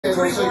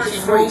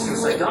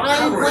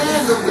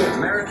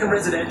American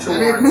residential.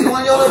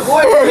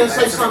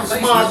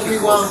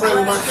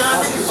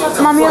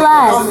 Mom, you're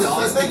live.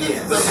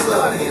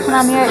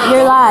 Mom,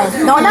 you're live.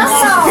 No, that's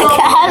not.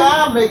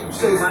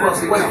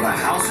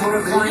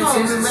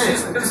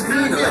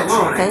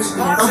 Okay,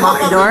 come out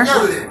the door.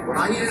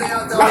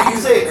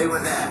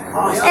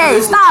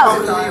 Hey, stop!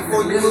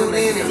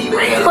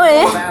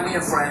 What?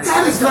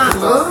 That is not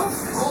love.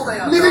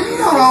 Nigga, you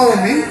don't own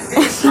me. I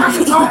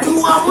can talk to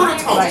who I want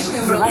to talk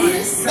to.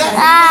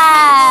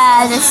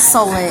 Ah, this is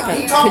so lit.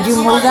 Could you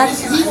move that?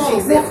 He want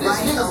to whoop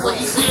this nigga, but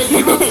he said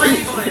you a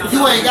freak. You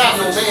ain't got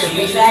no man,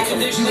 bitch.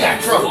 You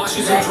got trouble.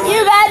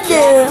 You got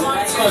to.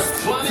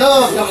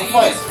 Love never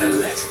fight.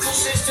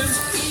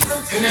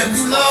 And if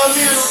you love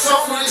me and I'm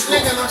talking to this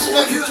nigga and I'm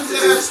stuck you too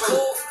last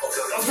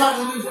I'm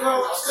talking to these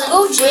girls.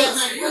 Oh, shit.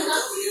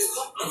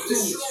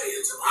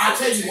 I'll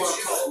tell you what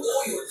I'm talking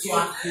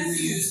about.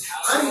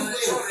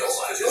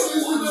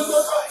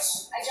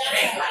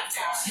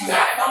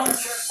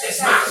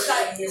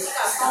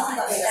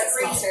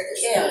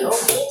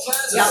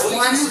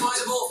 One,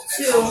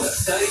 two,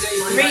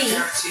 three.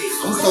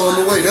 I'm throwing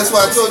away. That's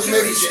why I told you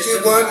maybe you should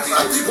get one.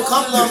 I think a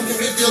couple of them can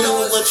be dealing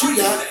with what you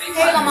got. Here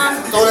you go,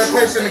 Mom. Throw that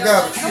paper in the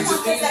garbage.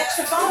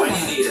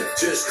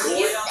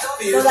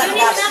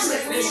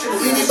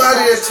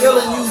 Anybody that's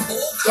telling you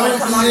don't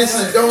do this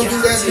and don't do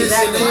that, this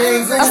and they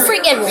ain't good. A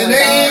freaking And they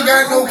ain't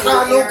got no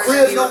car, no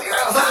crib, no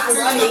house.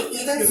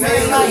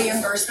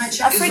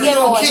 A freaking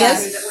boy.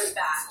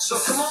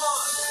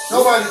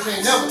 Nobody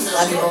can never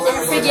tell you don't let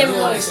Freaking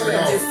boy. It's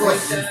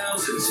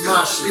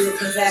my shit.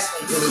 But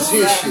it's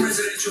his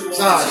shit.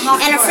 Sorry.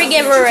 And a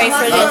freaking beret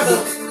for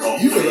this.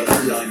 You can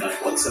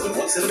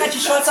Got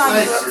your shorts on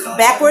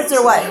backwards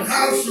or what?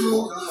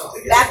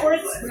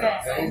 Backwards?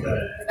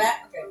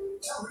 Back?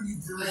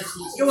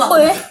 You're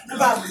welcome. No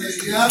problem.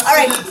 All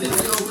right.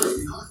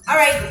 All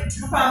right.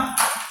 No problem.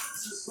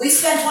 We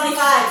spent 25.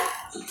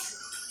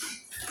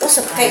 What's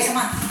up? Okay, come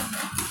on.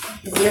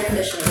 The air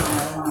conditioner's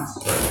on.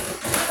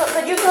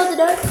 Could you close the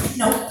door?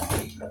 No.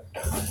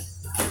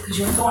 Because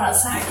you're going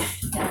outside.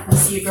 Yeah, I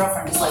see your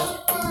girlfriend is like,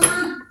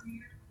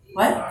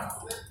 what?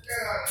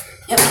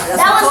 Yep, that's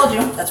what I told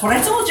you. That's what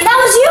I told you. That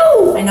was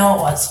you! I know it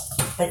was.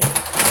 But That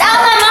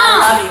was my I mom!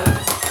 love you.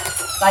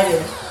 Bye,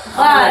 dude.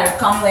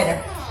 Call me later.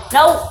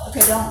 No.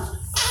 Okay, don't.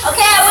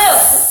 Okay, I will.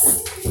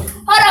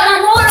 Hold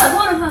on, Mom.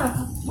 Hold on.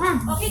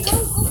 Mom. Okay, go.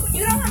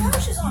 You don't have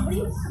lashes on. What do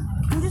you want?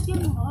 I'm just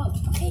giving you a hug.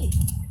 Okay.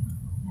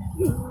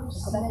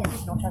 Go back in.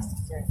 Don't trust him,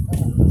 sir.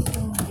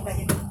 Get back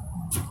in.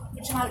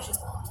 Get your lashes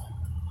on.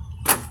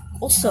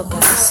 What's up,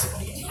 guys?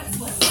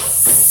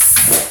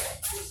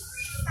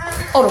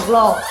 Oh, the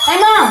vlog. Hey,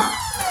 Mom.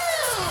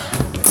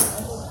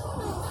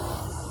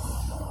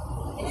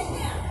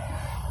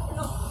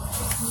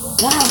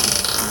 Bye.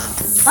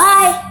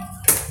 Bye.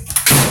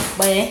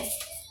 Bye.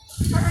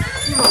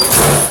 No,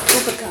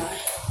 stupid guy.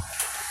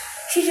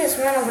 She just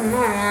ran over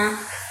Mama.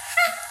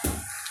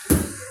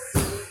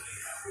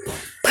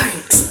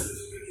 Pranks.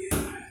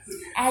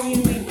 As you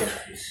read the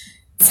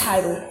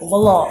title,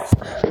 vlog.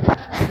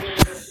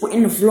 We're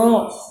in the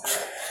vlog.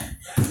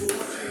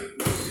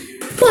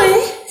 Boy,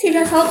 see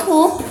that's so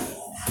cool.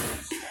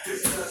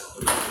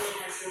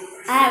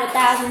 I have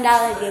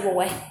 $1,000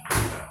 giveaway.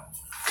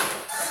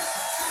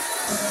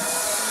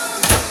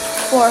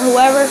 For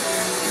whoever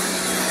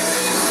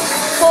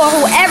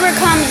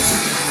comes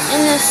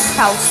in this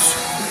house.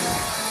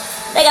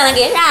 They're gonna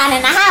get shot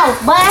in the house,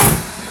 boy.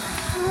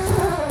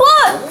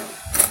 Boy!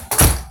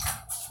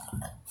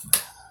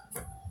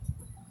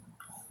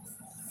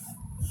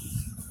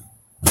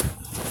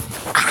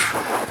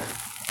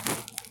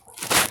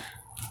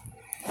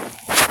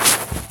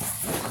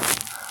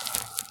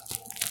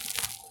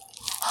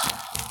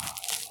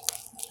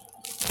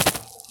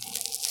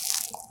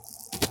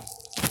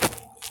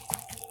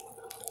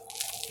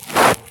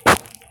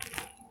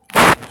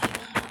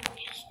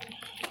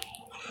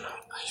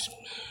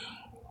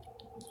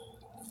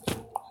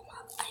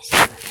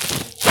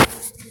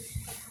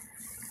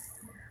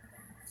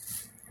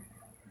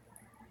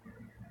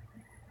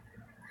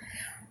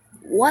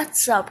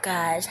 What's up,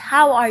 guys?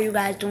 How are you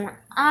guys doing?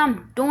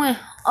 I'm doing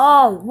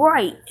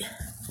alright.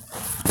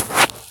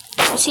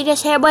 You see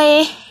this hair,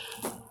 boy?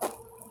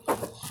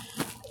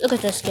 Look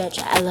at this sketch.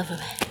 I love it.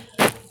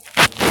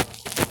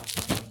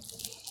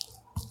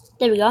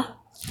 There we go.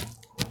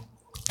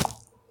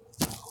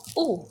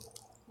 Ooh.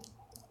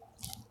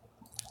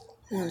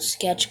 One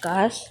sketch,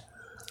 guys.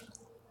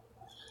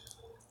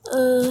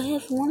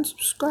 Have one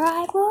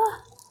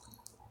subscriber.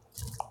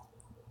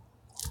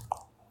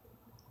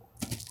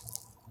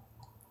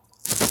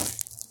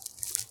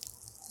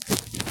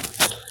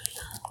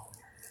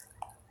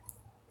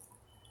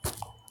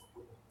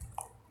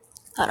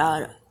 Hold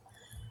on.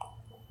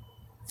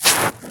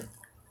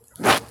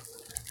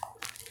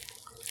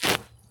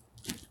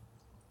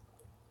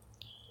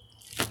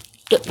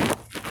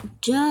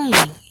 Dang.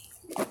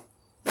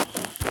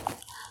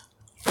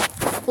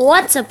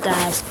 What's up,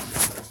 guys?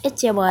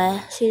 It's your boy.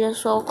 See,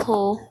 that's so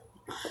cool.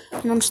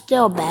 And I'm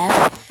still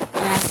back.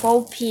 And at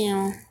 4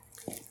 p.m.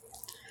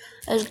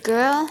 This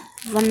girl,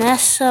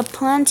 Vanessa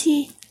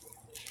Plenty.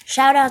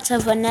 Shout out to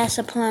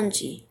Vanessa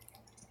Plenty.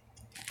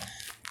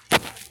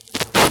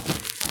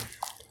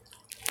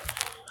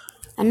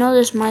 I know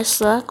this might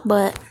suck,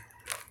 but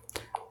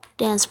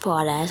dance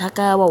party,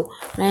 acabó.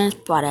 Dance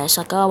party,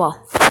 acabó.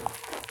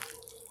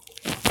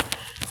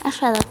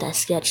 Actually, I like that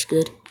sketch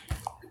good.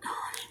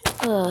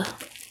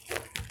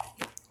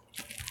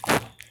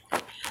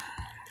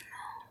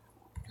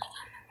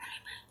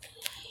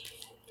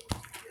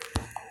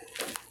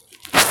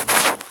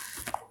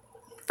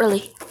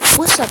 Really,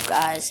 what's up,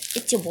 guys?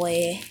 It's your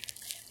boy,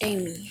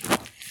 Amy.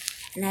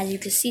 And as you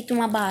can see through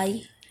my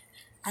body,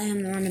 I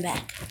am the running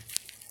back.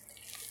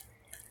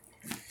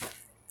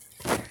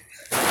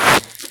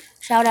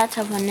 Shout out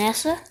to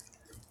Vanessa.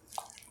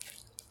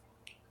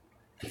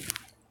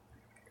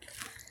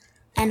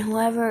 And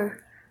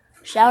whoever,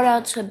 shout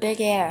out to Big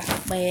Air,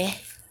 boy.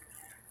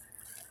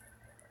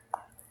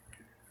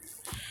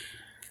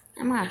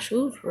 And my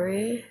shoes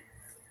red.